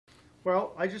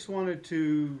Well, I just wanted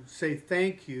to say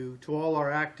thank you to all our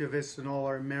activists and all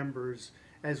our members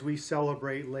as we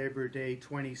celebrate Labor Day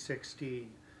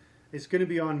 2016. It's going to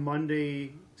be on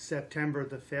Monday, September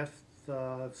the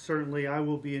 5th. Certainly I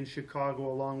will be in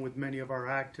Chicago along with many of our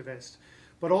activists.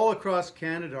 But all across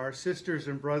Canada, our sisters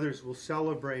and brothers will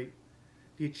celebrate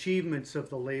the achievements of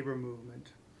the labor movement.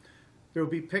 There will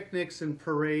be picnics and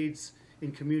parades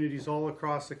in communities all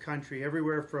across the country,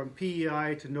 everywhere from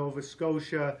PEI to Nova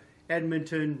Scotia,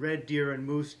 Edmonton, Red Deer, and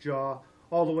Moose Jaw,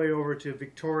 all the way over to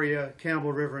Victoria,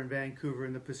 Campbell River, and Vancouver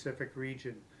in the Pacific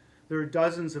region. There are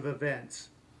dozens of events.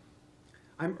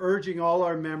 I'm urging all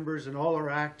our members and all our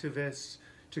activists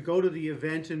to go to the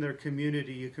event in their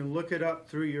community. You can look it up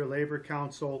through your Labour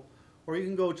Council, or you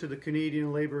can go to the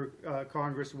Canadian Labour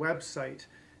Congress website,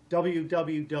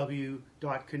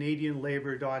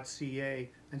 www.canadianlabour.ca,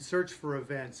 and search for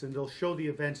events, and they'll show the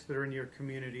events that are in your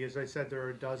community. As I said, there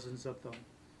are dozens of them.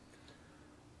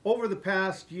 Over the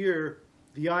past year,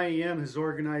 the IAM has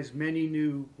organized many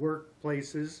new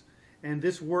workplaces, and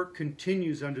this work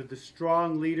continues under the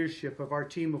strong leadership of our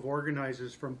team of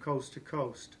organizers from coast to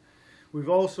coast. We've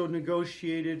also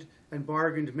negotiated and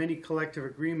bargained many collective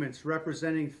agreements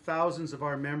representing thousands of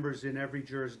our members in every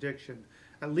jurisdiction.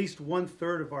 At least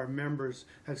 1/3 of our members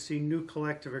have seen new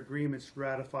collective agreements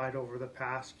ratified over the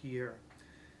past year.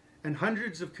 And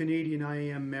hundreds of Canadian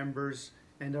IAM members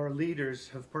and our leaders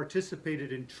have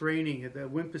participated in training at the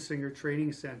Wimpisinger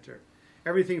Training Center.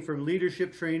 Everything from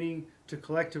leadership training to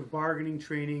collective bargaining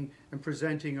training and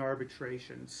presenting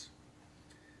arbitrations.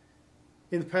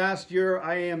 In the past year,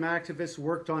 IAM activists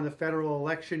worked on the federal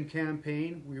election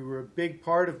campaign. We were a big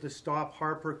part of the Stop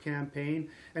Harper campaign,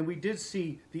 and we did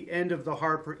see the end of the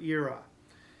Harper era.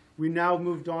 We now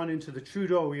moved on into the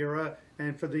Trudeau era,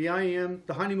 and for the IAM,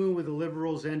 the honeymoon with the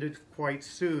Liberals ended quite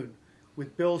soon,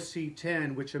 with Bill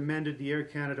C-10, which amended the Air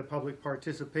Canada Public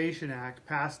Participation Act,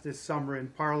 passed this summer in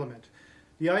Parliament.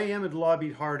 The IAM had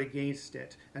lobbied hard against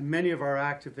it, and many of our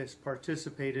activists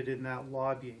participated in that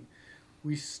lobbying.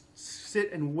 We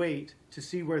sit and wait to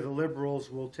see where the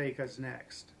Liberals will take us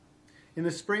next. In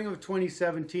the spring of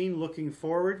 2017, looking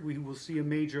forward, we will see a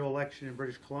major election in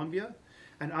British Columbia,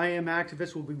 and IAM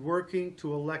activists will be working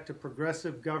to elect a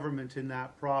progressive government in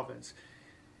that province.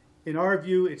 In our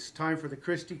view, it's time for the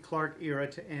Christy Clark era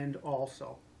to end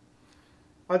also.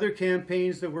 Other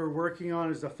campaigns that we're working on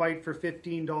is the fight for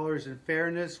 $15 in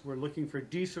fairness. We're looking for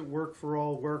decent work for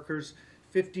all workers,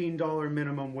 $15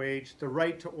 minimum wage, the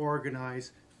right to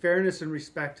organize, fairness and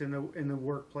respect in the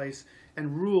workplace,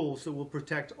 and rules that will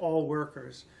protect all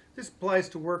workers. This applies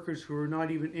to workers who are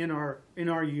not even in our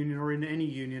union or in any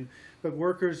union, but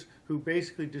workers who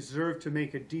basically deserve to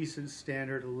make a decent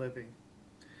standard of living.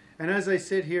 And as I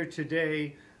sit here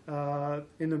today,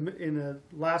 in the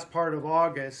last part of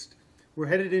August, we're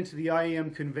headed into the IAM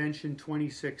Convention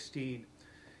 2016.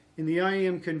 In the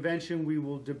IAM Convention, we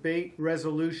will debate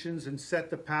resolutions and set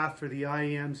the path for the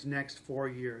IAM's next 4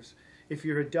 years. If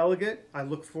you're a delegate, I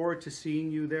look forward to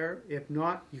seeing you there. If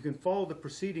not, you can follow the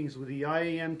proceedings with the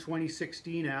IAM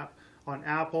 2016 app on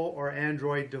Apple or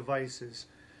Android devices.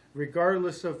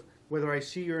 Regardless of whether I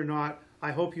see you or not,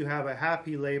 I hope you have a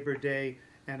happy Labor Day,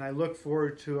 and I look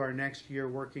forward to our next year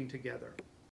working together.